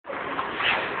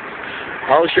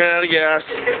Alex ran out of gas.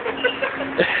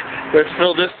 We have to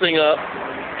fill this thing up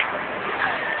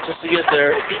just to get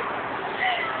there.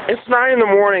 It's 9 in the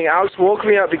morning. Alex woke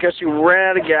me up because she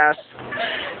ran out of gas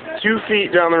 2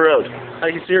 feet down the road. I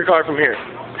can see her car from here.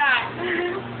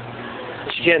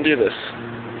 She can't do this.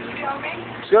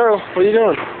 Let's go. What are you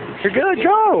doing? You're good.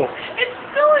 Go. It's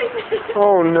going.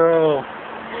 Oh no.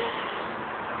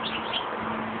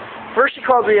 First she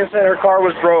called me and said her car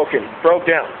was broke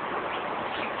down.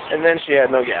 And then she had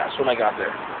no gas when I got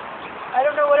there. I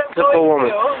don't know what I'm Typical going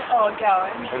woman. to. Oh,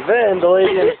 gallon. And then the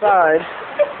lady inside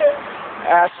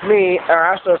asked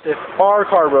us if our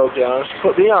car broke down. She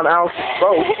put me on Alex's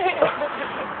boat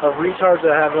of retards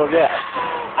that have no gas.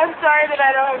 I'm sorry that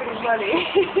I don't have any money.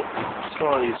 What's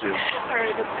going on YouTube?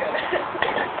 Alright, that's good.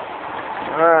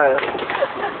 Alright.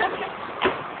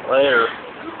 Later.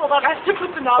 Hold on, I have to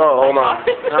put the knob Oh, hold back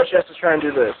on. Now she has to try and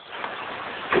do this.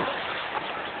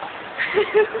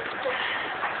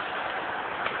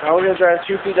 Now we're going to drive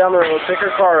 2 feet down the road, pick her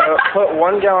car up, put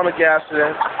 1 gallon of gas in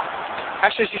it.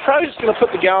 Actually, she's probably just going to put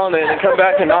the gallon in and come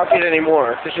back and not get any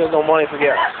more because she has no money for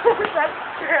gas. That's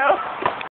true.